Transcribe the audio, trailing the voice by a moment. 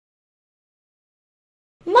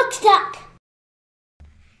Mixed up.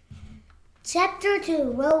 Chapter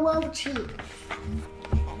 2, Robo Chief.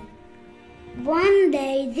 One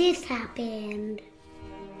day this happened.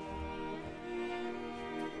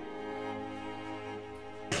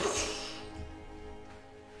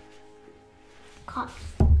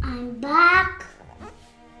 I'm back.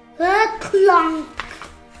 Clunk.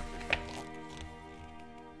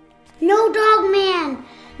 No, DogMan.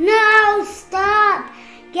 No, stop.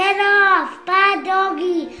 Get off. Bad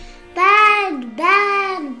doggy. Bad,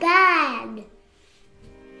 bad, bad.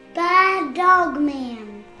 Bad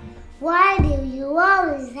DogMan. Why do you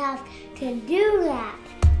always have to do that?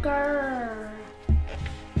 Grrr.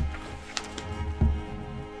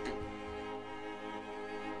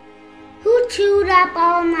 Who chewed up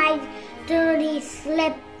all my dirty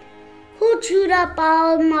slip? Who chewed up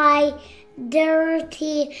all my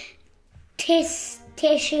dirty tissues?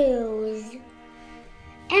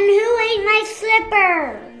 And who ate my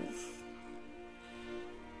slippers?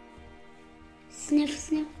 Sniff,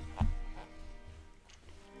 sniff.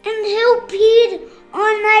 And who peed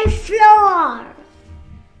on my floor?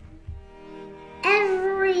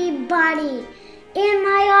 Everybody in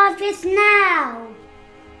my office now.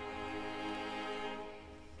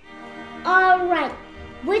 All right,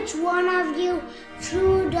 which one of you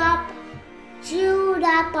chewed up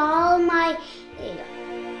all my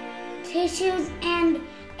tissues and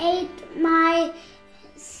ate my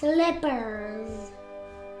slippers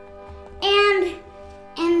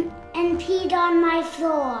and peed on my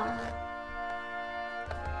floor?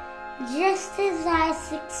 Just as I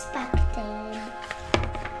expected.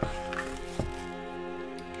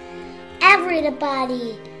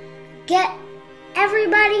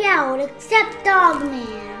 Everybody out except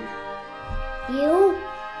DogMan. You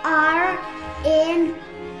are in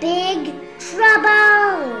big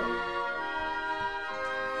trouble.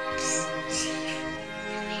 Psst, Chief.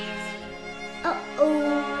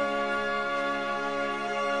 Uh-oh.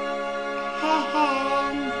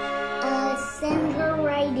 Send her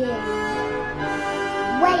right in.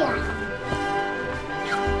 Way up.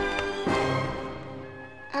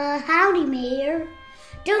 Howdy, Mayor.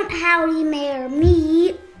 Don't howdy mayor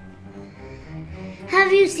me.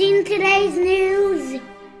 Have you seen today's news?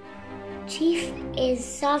 Chief is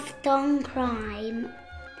soft on crime.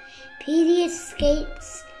 Petey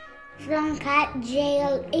escapes from cat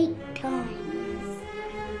jail 8 times.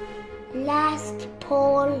 Last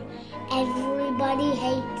poll, everybody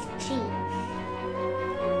hates Chief.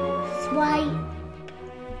 Swipe,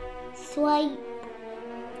 swipe.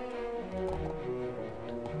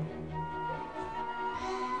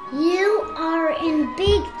 You are in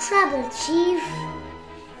big trouble, Chief.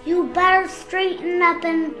 You better straighten up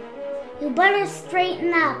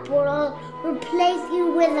or I'll replace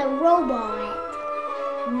you with a robot.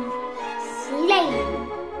 Slay.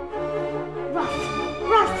 Ruff,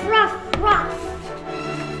 ruff, ruff, ruff.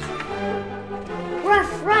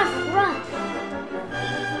 Ruff, ruff, ruff.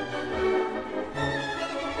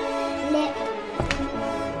 Lip.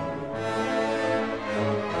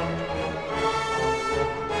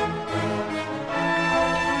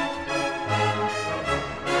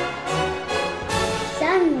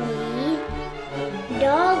 Suddenly,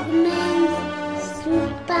 DogMan's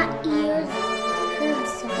super ears heard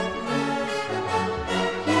something.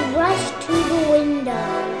 He rushed to the window.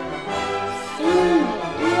 Soon my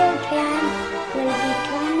ear plan will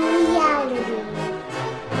become reality.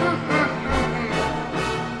 Ha ha ha ha.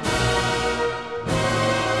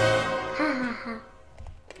 Ha ha ha.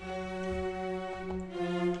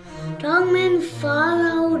 DogMan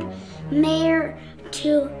followed Mayor to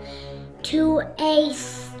a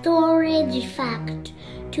storage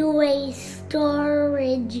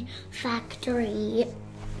factory.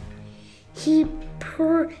 He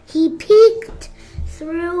peeked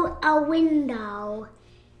through a window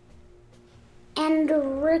and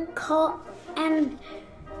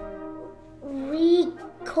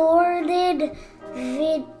recorded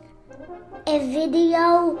a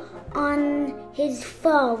video on his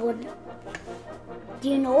phone. Do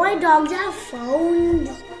you know why dogs have phones?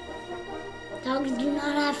 Dogs do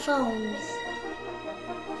not have phones.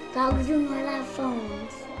 Dogs do not have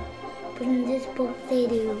phones. But in this book they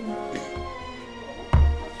do.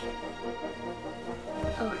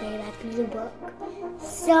 Okay, back to the book.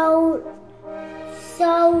 So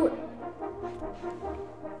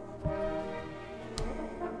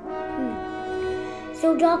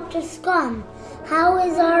Dr. Scum, how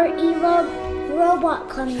is our evil robot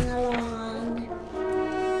coming along?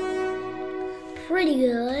 Pretty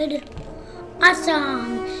good.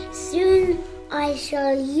 Awesome. Soon I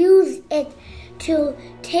shall use it to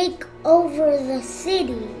take over the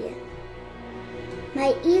city.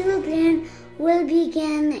 My evil plan will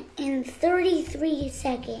begin in 33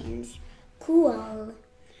 seconds. Cool.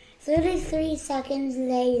 33 seconds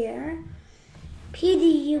later.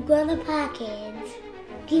 Petey, you got a package.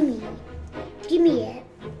 Gimme it.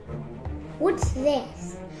 What's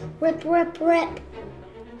this? Rip.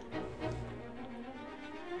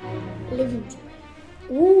 Living spray.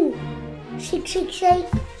 Ooh. Shake.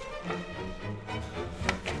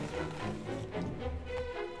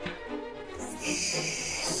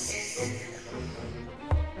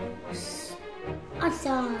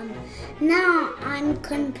 Awesome. Now I'm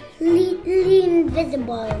completely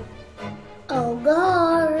invisible. Oh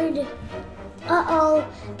God. Uh-oh.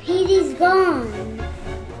 Petey's gone.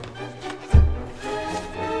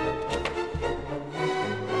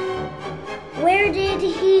 Where did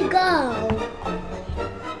he go?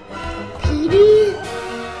 Petey?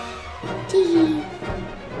 Tee.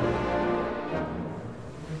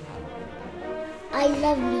 I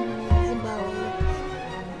love being invisible.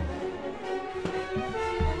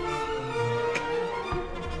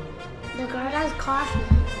 The guard has coffee.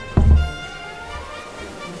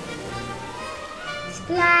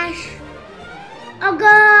 Splash! A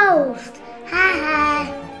ghost! Ha ha!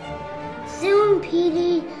 Soon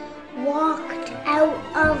Petey walked out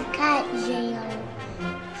of cat jail.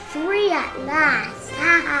 Free at last!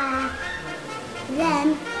 Ha ha!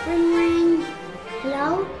 Then, ring.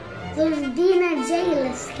 Hello? There's been a jail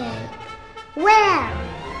escape. Where?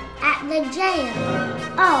 At the jail.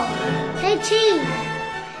 Oh, hey Chief!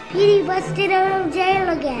 Petey busted out of jail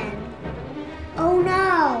again. Oh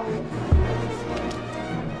no!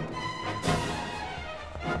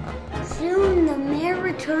 Soon the mayor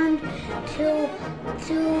returned to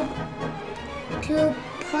the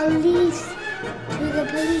police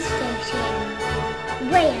station.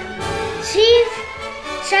 Wham! Chief,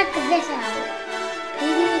 check this out.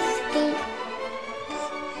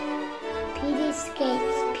 Petey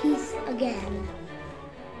escapes peace again.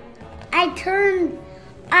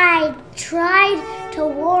 I tried to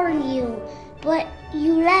warn you, but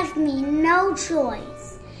you left me no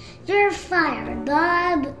choice. You're fired,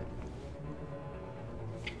 Bob.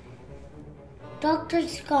 Dr.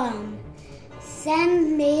 Scum,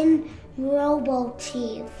 send in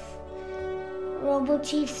Robo-Chief.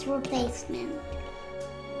 Robo-Chief's replacement.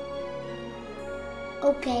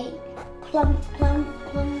 Okay. Clunk, clunk,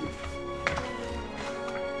 clunk.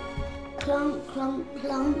 Clunk, clunk,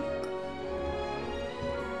 clunk.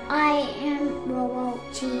 I am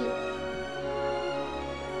Robo-Chief.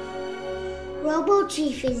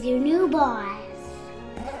 Robo-Chief is your new boss.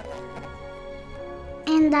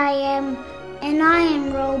 And I am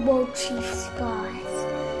Robo-Chief's boss.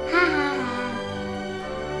 Ha ha ha.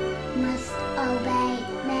 Must obey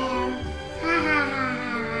mayor. Ha ha ha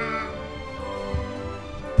ha.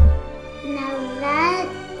 Now that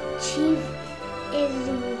Chief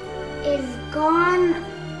is gone,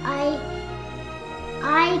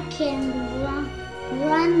 I can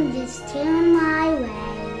run this town my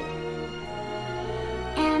way.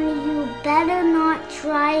 And you better not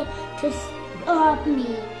try to stop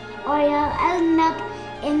me, or you'll end up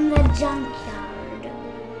in the junkyard.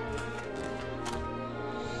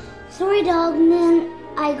 Sorry, DogMan,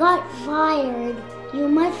 I got fired. You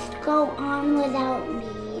must go on without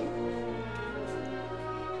me.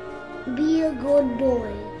 Be a good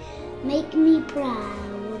boy. Make me proud.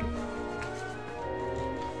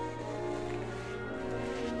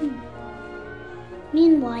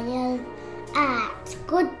 Meanwhile, it's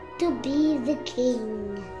good to be the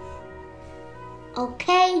king.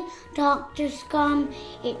 Okay, Dr. Scum,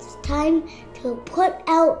 it's time to put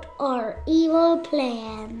out our evil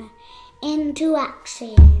plan into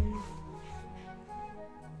action.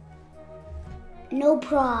 No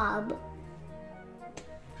prob.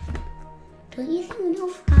 Don't you think no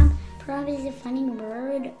prob is a funny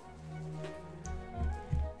word?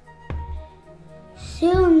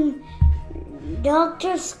 Soon,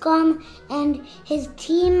 Dr. Scum and his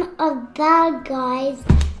team of bad guys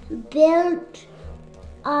built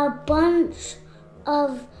a bunch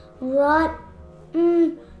of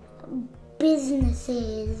rotten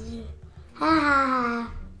businesses. Ha ha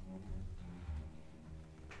ha.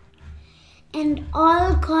 And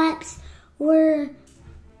all cops were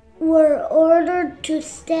ordered to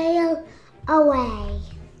stay away.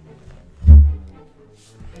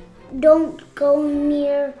 Don't go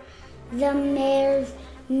near the mayor's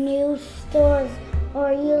new stores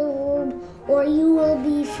or you will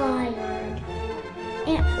be fired.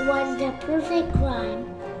 It was the perfect crime.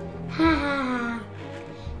 Ha ha ha.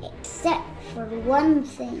 Except for one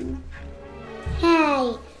thing.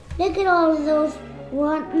 Hey, look at all those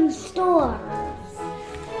rotten stores.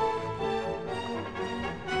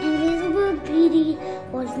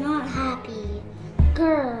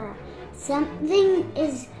 something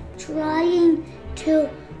is trying to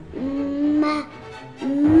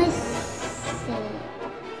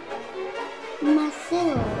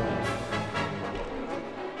muscle.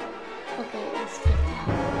 Okay, let's get that.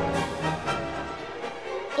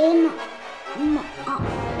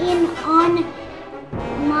 On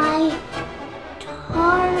my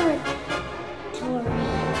territory.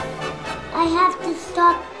 I have to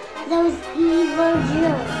stop those evil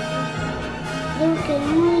jerks. There can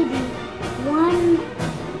only be one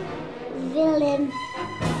villain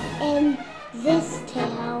in this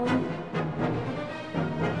town.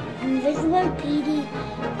 Invisible Petey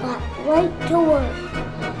got right to work.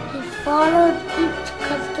 He followed each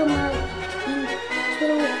customer into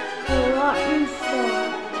the rotten store.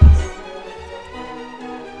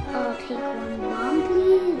 I'll take one bomb,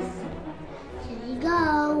 please. Here you go.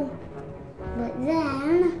 But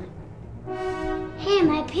then, hey,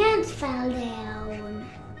 my pants fell down.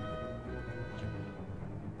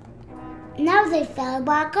 Now they fell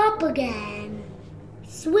back up again.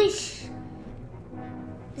 Swish.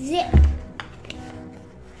 Zip.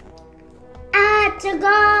 Ah, it's a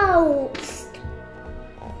ghost.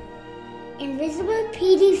 Invisible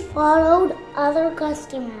Petey followed other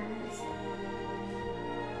customers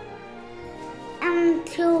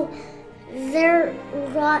into their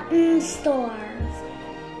rotten stores,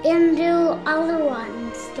 into other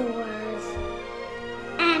rotten stores,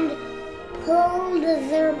 and pulled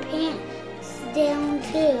their pants down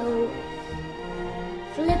too.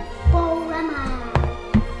 Flip-o-rama.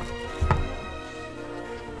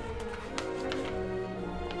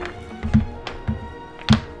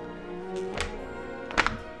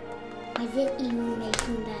 Why is it even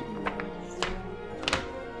making that noise?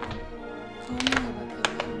 Oh no,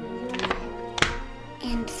 because that noise.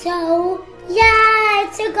 And so, yeah,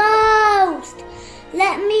 it's a ghost!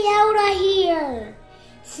 Let me out of here!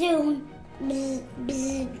 Soon. Bzz,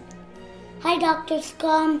 bzz. Hi, Dr.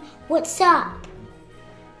 Scum. What's up?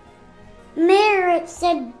 Mayor, it's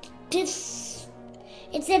a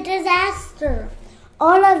disaster.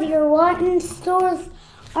 All of your rotten stores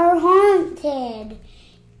are haunted.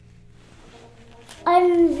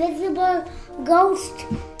 An invisible ghost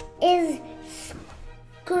is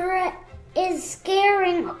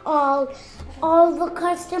scaring all the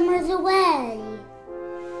customers away.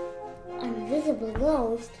 Invisible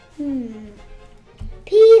ghost?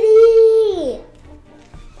 Petey!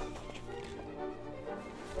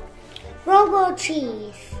 Robo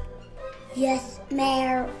Chief. Yes,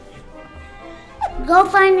 Mayor. Go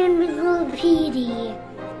find Invisible Petey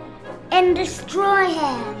and destroy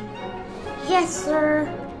him. Yes, sir.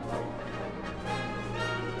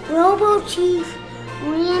 Robo Chief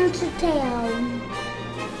ran to town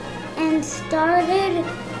and started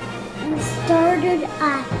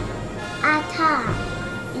a attack.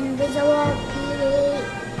 Invisible Petey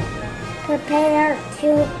prepared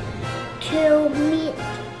to meet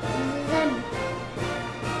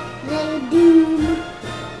the doom.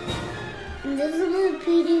 Invisible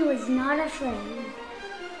Petey was not afraid.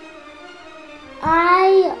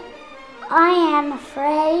 I am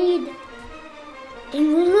afraid.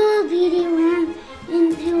 Invisible Petey ran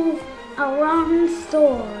into a rotten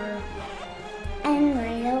store. And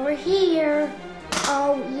right over here,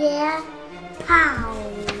 oh yeah, pow.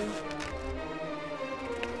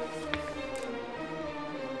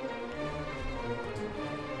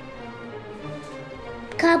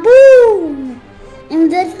 Kaboom!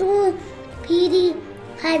 Invisible Petey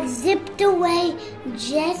had zipped away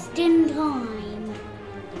just in time.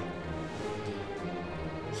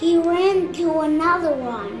 He ran to another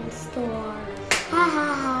one store. Ha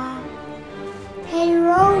ha ha. Hey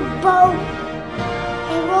Robo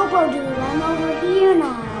Dude, I'm over here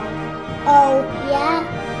now. Oh yeah?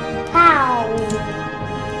 Pow.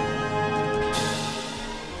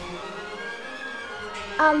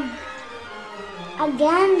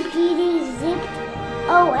 Again Petey zipped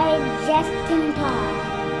away just in time.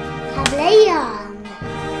 Kablam!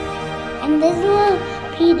 And this little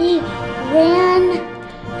Petey ran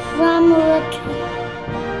from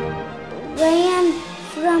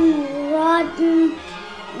rotten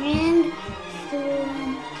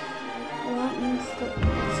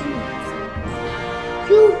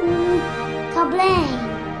Yoo-hoo! Kablam!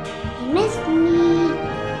 He missed me.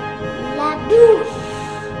 La doof!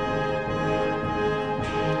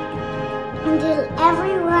 Until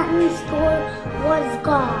every rotten store was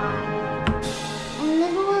gone. And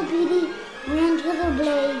little Petey ran to the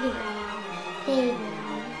playground.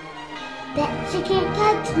 Bet you can't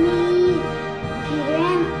touch me. He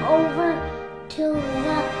ran over to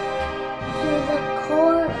the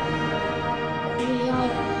court.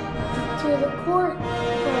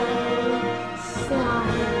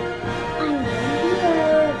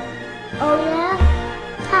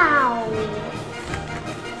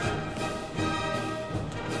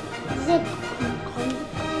 music.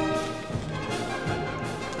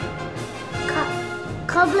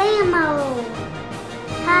 Kablamo!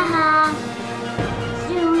 Haha!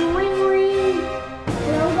 Soon, ring ring!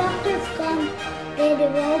 Hello, doctors come. Did the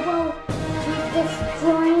robo keep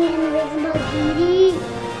destroying invisible beauty?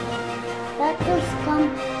 Doctors come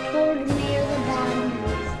told Mayor the bad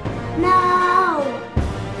news. No!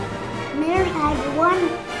 Mayor had one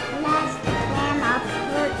last plan up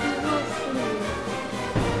her evil sleeve.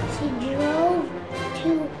 She drove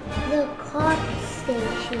to the cop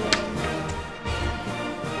station.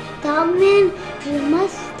 DogMan, you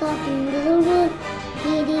must stop Invisible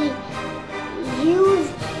Petey. Use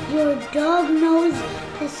your dog nose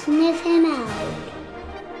to sniff him out.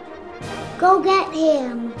 Go get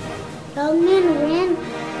him. DogMan ran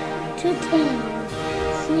to town.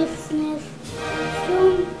 Sniff, sniff.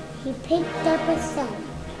 Soon he picked up a scent.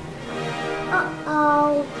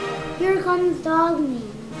 Uh-oh, here comes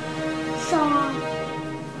DogMan. Song.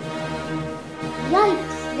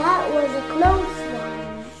 Yikes, that was a close one.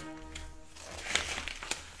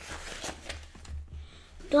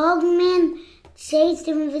 DogMan chased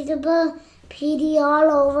Invisible Petey all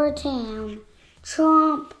over town.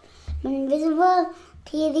 Chomp. Invisible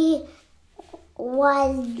Petey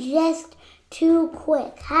was just too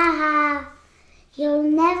quick. Ha ha. You'll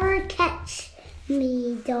never catch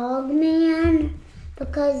me, DogMan,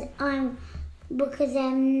 because I'm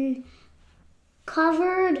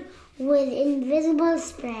covered with invisible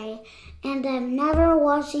spray and I'm never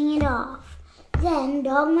washing it off. Then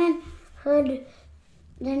DogMan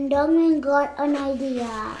got an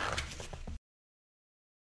idea.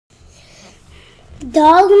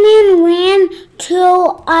 DogMan ran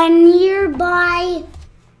to a nearby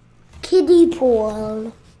kiddie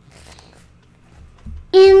pool.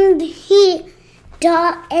 And he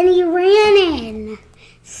ran in.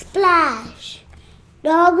 Splash.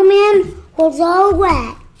 DogMan was all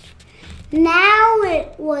wet. Now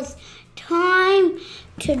it was time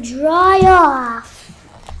to dry off.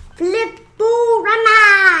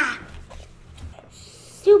 Flip-boo-rama!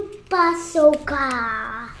 Super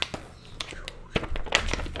soaker.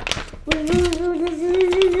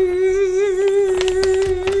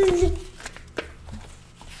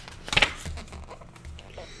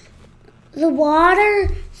 The water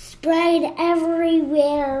sprayed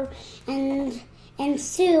everywhere and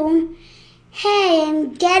soon, hey,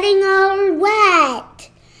 I'm getting all wet.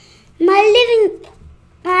 My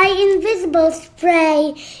invisible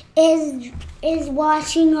spray is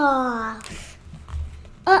washing off.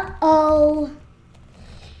 Uh-oh.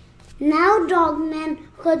 Now DogMan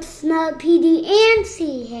could smell Petey and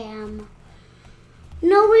see him.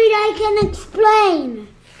 No way I can explain.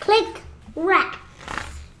 Click, wrap.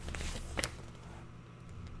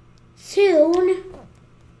 Soon,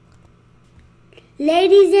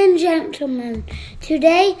 ladies and gentlemen,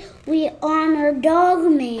 today we honor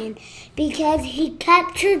DogMan because he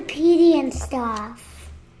captured Petey and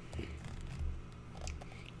stuff.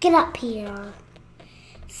 Get up here.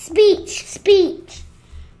 Speech, speech.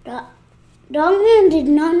 DogMan did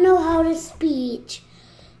not know how to speech,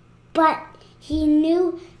 but he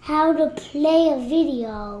knew how to play a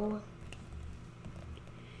video.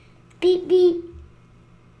 Beep, beep.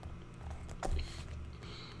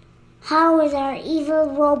 How is our evil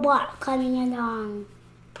robot coming along?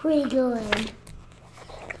 Pretty good.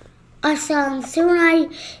 Awesome. Soon I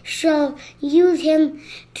shall use him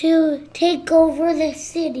to take over the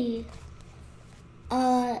city.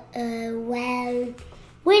 Well,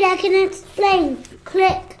 wait, I can explain.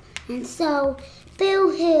 Click. And so,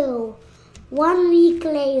 boo-hoo. 1 week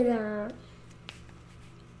later.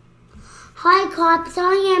 Hi, cops.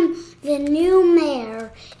 I am the new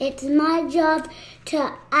mayor. It's my job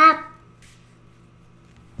to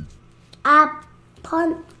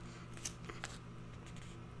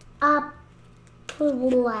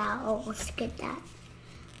skip that.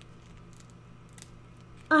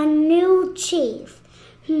 A new chief.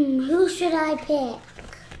 Who should I pick?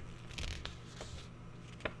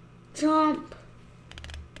 Jump.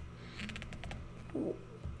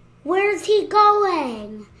 Where's he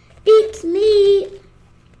going? Beats me.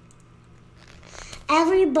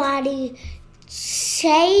 Everybody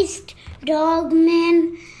chased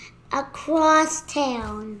DogMan across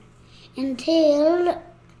town until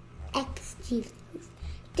X-Chief.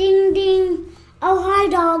 Ding ding. Oh, hi,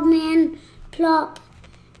 DogMan. Plop.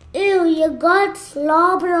 Ew, you got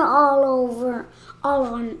slobber all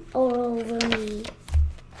over me.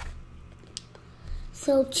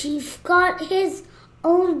 So Chief got his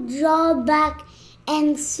old job back,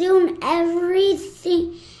 and soon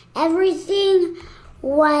everything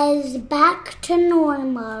was back to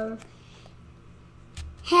normal.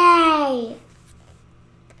 Hey!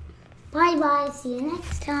 Bye bye, see you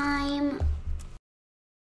next time.